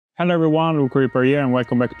Hello everyone, Luke Reaper here and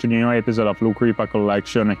welcome back to the new episode of Luke Reaper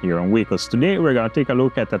Collection here on Wikos. Today we're gonna take a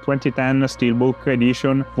look at the 2010 Steelbook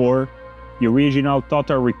edition for the original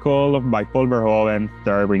Total Recall by Paul Verhoeven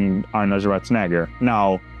starring Arnold Schwarzenegger.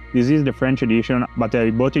 Now, this is the French edition, but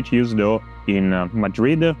I bought it used though in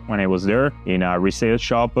Madrid when I was there in a resale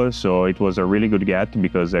shop, so it was a really good get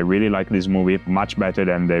because I really like this movie much better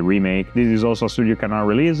than the remake. This is also a StudioCanal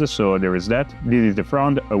release, so there is that. This is the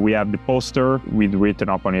front. We have the poster with written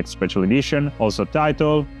up on it special edition, also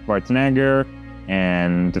title, Schwarzenegger,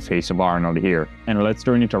 and the face of Arnold here. And let's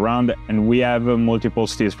turn it around and we have multiple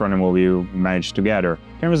stills from the movie managed together.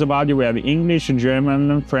 In terms of audio, we have English,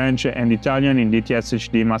 German, French and Italian in DTS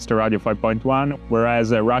HD Master Audio 5.1,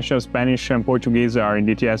 whereas Russian, Spanish and Portuguese are in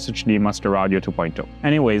DTS HD Master Audio 2.0.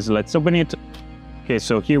 Anyways, let's open it. Okay,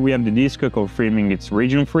 so here we have the disc confirming it's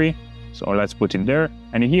region free, so let's put it there.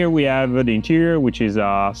 And here we have the interior, which is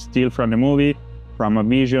a still from the movie, from a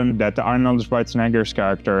vision that Arnold Schwarzenegger's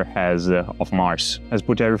character has of Mars. Let's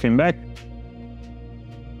put everything back.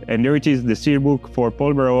 And there it is, the Steelbook for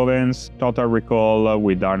Paul Verhoeven's Total Recall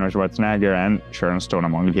with Arnold Schwarzenegger and Sharon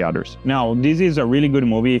among the others. Now, this is a really good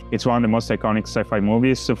movie. It's one of the most iconic sci-fi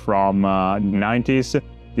movies from the 90s.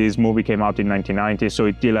 This movie came out in 1990, so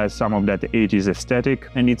it still has some of that 80s aesthetic.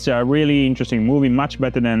 And it's a really interesting movie, much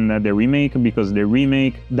better than the remake, because the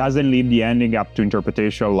remake doesn't leave the ending up to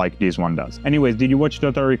interpretation like this one does. Anyways, did you watch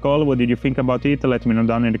Total Recall? What did you think about it? Let me know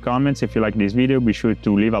down in the comments. If you like this video, be sure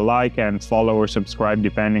to leave a like and follow or subscribe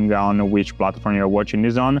depending on which platform you're watching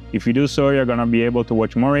this on. If you do so, you're gonna be able to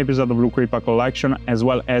watch more episodes of Luke Reaper Collection, as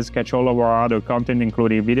well as catch all of our other content,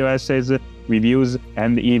 including video essays, reviews,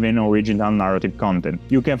 and even original narrative content.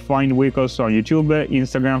 You can find Wikos on YouTube,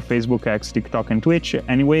 Instagram, Facebook, X, TikTok, and Twitch.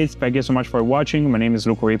 Anyways, thank you so much for watching. My name is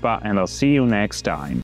Luke Reaper, and I'll see you next time.